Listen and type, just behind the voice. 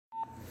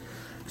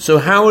So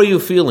how are you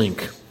feeling?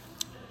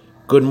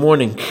 Good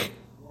morning.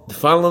 The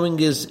following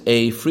is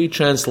a free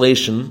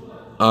translation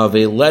of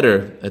a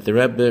letter that the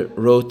Rebbe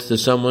wrote to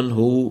someone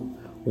who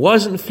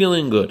wasn't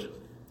feeling good.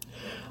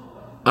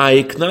 I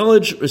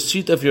acknowledge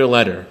receipt of your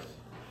letter.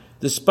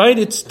 Despite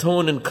its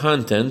tone and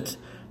content,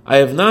 I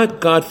have not,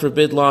 God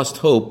forbid, lost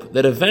hope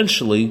that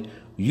eventually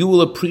you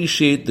will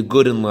appreciate the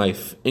good in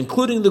life,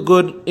 including the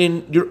good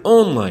in your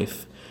own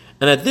life,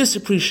 and that this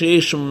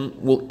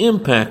appreciation will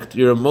impact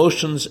your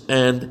emotions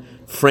and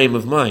frame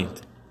of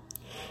mind.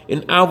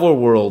 In our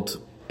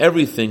world,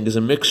 everything is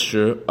a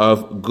mixture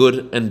of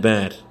good and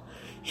bad.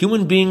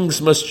 Human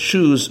beings must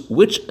choose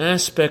which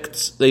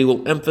aspects they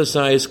will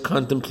emphasize,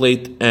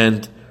 contemplate,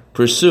 and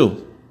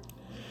pursue.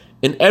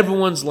 In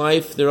everyone's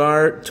life, there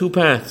are two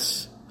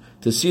paths,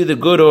 to see the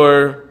good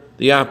or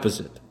the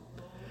opposite.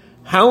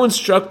 How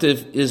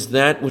instructive is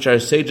that which our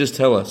sages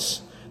tell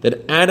us,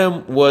 that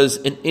Adam was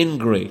an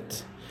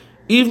ingrate.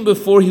 Even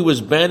before he was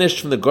banished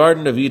from the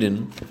Garden of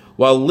Eden,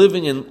 while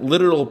living in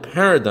literal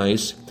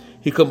paradise,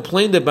 he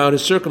complained about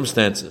his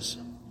circumstances.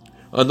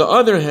 On the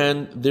other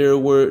hand, there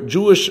were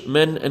Jewish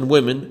men and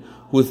women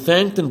who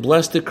thanked and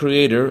blessed the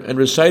Creator and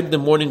recited the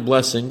morning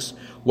blessings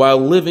while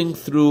living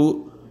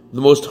through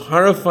the most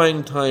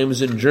horrifying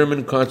times in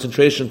German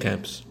concentration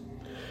camps.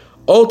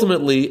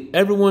 Ultimately,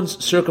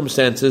 everyone's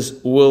circumstances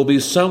will be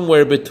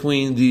somewhere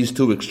between these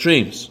two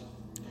extremes.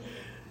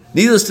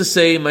 Needless to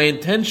say, my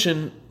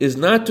intention is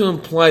not to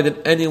imply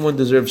that anyone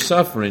deserves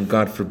suffering,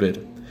 God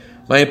forbid.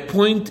 My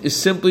point is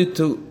simply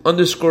to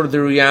underscore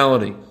the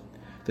reality.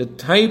 The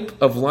type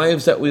of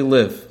lives that we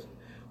live,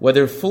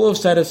 whether full of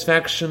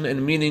satisfaction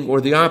and meaning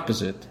or the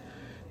opposite,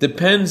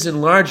 depends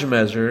in large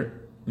measure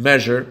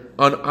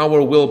on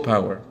our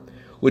willpower,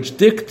 which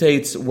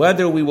dictates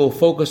whether we will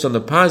focus on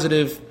the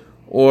positive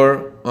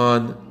or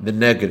on the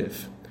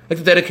negative. I'd like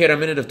to dedicate our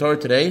minute of Torah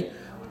today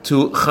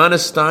to Chana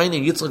Stein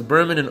and Yitzchak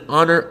Berman in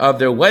honor of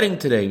their wedding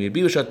today.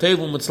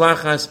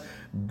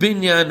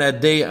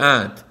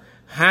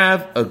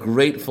 Have a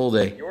grateful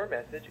day. Your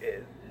message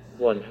is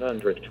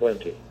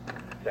 120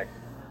 seconds.